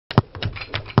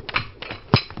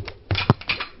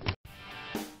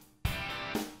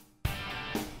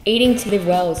Eating to live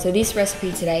well. So this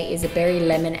recipe today is a berry,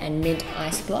 lemon and mint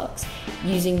ice blocks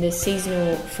using the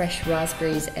seasonal fresh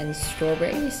raspberries and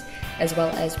strawberries, as well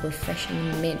as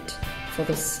refreshing mint for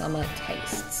the summer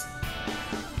tastes.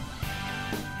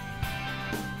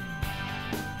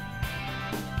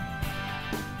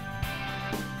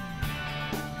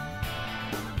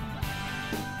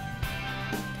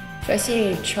 First you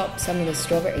need to chop some of the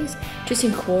strawberries, just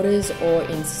in quarters or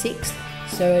in sixths,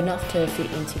 so enough to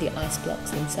fit into the ice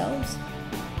blocks themselves.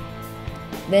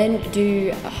 Then do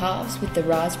halves with the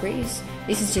raspberries.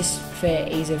 This is just for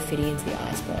ease of fitting into the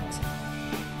ice blocks.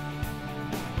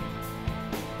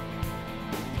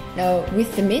 Now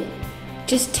with the mint,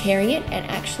 just tearing it and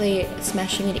actually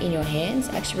smashing it in your hands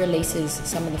actually releases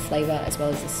some of the flavour as well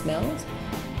as the smells.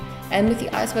 And with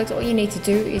the ice blocks, all you need to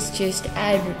do is just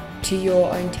add to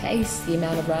your own taste the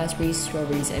amount of raspberries,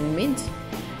 strawberries and mint.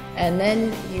 And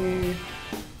then you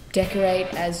decorate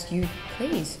as you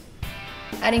please.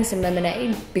 Adding some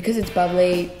lemonade, because it's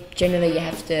bubbly, generally you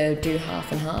have to do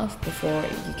half and half before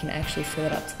you can actually fill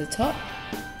it up to the top.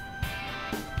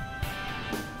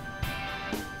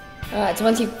 Alright, so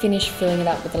once you've finished filling it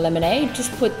up with the lemonade,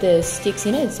 just put the sticks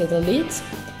in it, so the lids,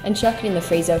 and chuck it in the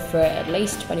freezer for at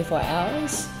least 24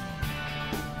 hours.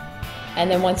 And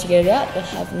then once you get it out, you'll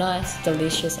have nice,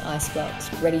 delicious ice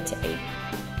blocks ready to eat.